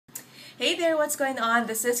Hey there, what's going on?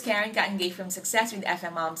 This is Karen Katengay from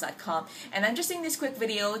SuccessWithFMMoms.com, and I'm just doing this quick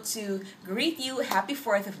video to greet you. Happy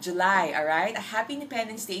 4th of July, alright? A happy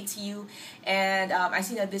Independence Day to you, and I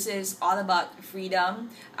see that this is all about freedom.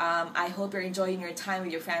 I hope you're enjoying your time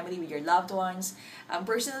with your family, with your loved ones.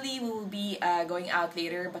 Personally, we will be going out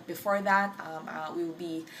later, but before that,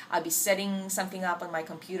 I'll be setting something up on my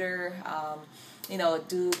computer.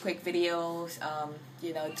 Do quick videos,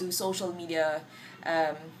 do social media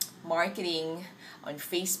marketing on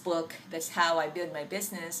Facebook. That's how I build my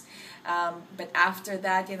business. But after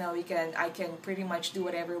that, I can pretty much do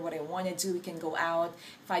what I want to do. We can go out.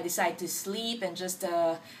 If I decide to sleep and just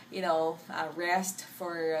rest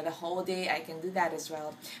for the whole day, I can do that as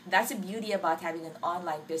well. That's the beauty about having an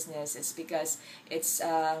online business. It's because it's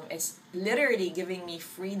literally giving me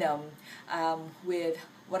freedom with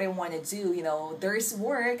what I want to do. There's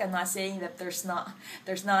work. I'm not saying that there's not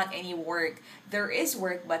any work. There is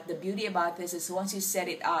work, but the beauty about this is once you set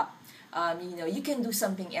it up, you can do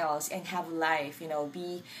something else and have life.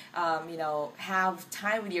 Have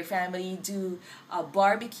time with your family, do a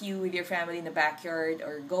barbecue with your family in the backyard,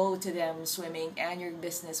 or go to them swimming, and your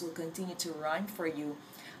business will continue to run for you.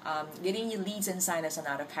 Getting you leads and sign-ups on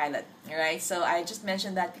autopilot. All right. So I just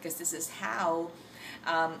mentioned that because this is how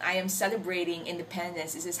I am celebrating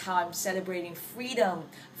independence. This is how I'm celebrating freedom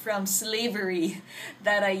from slavery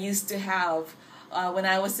that I used to have when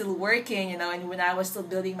I was still working, and when I was still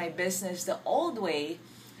building my business the old way,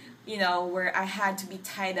 where I had to be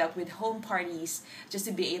tied up with home parties just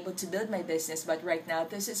to be able to build my business. But right now,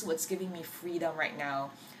 this is what's giving me freedom right now.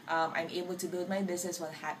 I'm able to build my business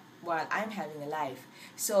while I'm having a life.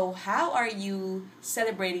 So how are you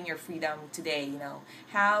celebrating your freedom today?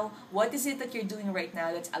 What is it that you're doing right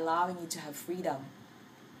now that's allowing you to have freedom?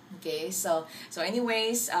 Okay, so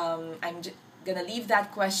anyways, I'm gonna leave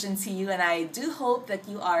that question to you, and I do hope that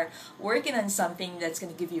you are working on something that's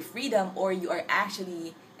gonna give you freedom, or you are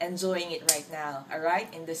actually enjoying it right now, all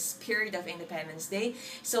right, in the spirit of Independence Day.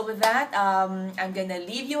 So with that, I'm gonna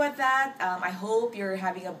leave you at that. I hope you're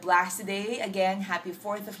having a blast today. Again, happy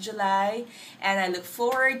 4th of July, and I look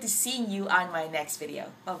forward to seeing you on my next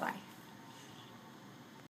video. Bye bye.